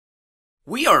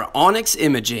We are Onyx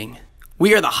Imaging.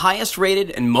 We are the highest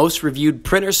rated and most reviewed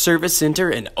printer service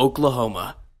center in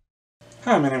Oklahoma.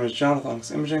 Hi, my name is Jonathan, Onyx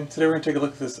Imaging. Today we're going to take a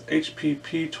look at this HP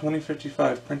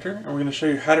P2055 printer, and we're going to show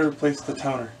you how to replace the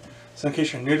toner. So in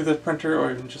case you're new to the printer,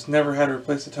 or you've just never had to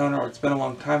replace the toner, or it's been a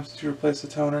long time since you replaced the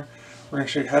toner, we're going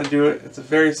to show you how to do it. It's a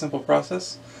very simple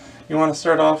process. You want to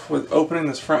start off with opening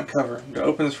this front cover. To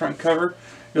open this front cover,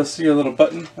 you'll see a little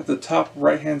button at the top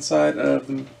right hand side of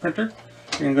the printer.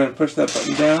 You're going to go and push that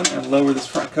button down and lower this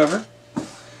front cover.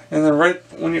 And then right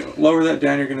when you lower that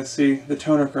down, you're going to see the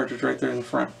toner cartridge right there in the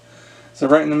front. So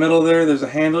right in the middle there's a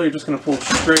handle. You're just going to pull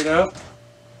straight out,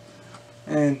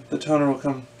 and the toner will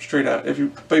come straight out.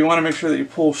 But you want to make sure that you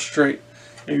pull straight.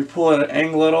 If you pull at an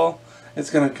angle at all,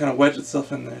 it's going to kind of wedge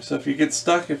itself in there. So if you get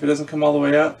stuck, if it doesn't come all the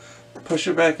way out, push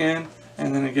it back in,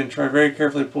 and then again try very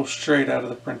carefully to pull straight out of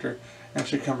the printer, and it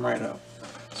should come right out.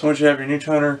 So once you have your new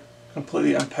toner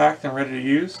completely unpacked and ready to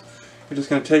use, you're just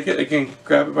going to take it, again,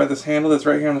 grab it by this handle that's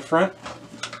right here in the front.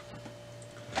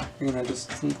 You're going to just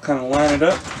kind of line it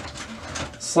up,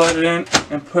 slide it in,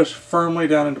 and push firmly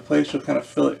down into place. You'll kind of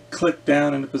feel it click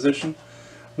down into position.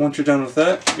 Once you're done with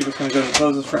that, you're just going to go and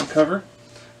close this front cover.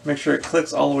 Make sure it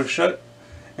clicks all the way shut,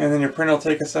 and then your printer will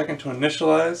take a second to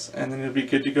initialize, and then you'll be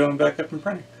good to go and back up and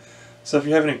printing. So if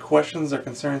you have any questions or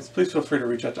concerns, please feel free to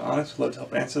reach out to Onyx. We'd love to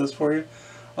help answer this for you.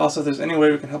 Also, if there's any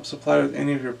way we can help supply with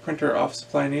any of your printer or office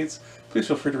supply needs, please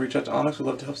feel free to reach out to Onyx. We'd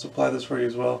love to help supply this for you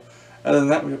as well. Other than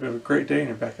that, we hope you have a great day and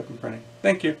you're back up and printing.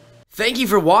 Thank you. Thank you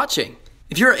for watching.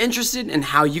 If you're interested in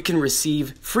how you can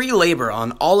receive free labor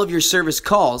on all of your service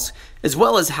calls, as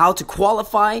well as how to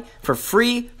qualify for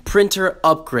free printer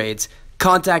upgrades,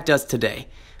 contact us today.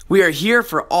 We are here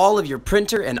for all of your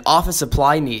printer and office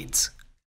supply needs.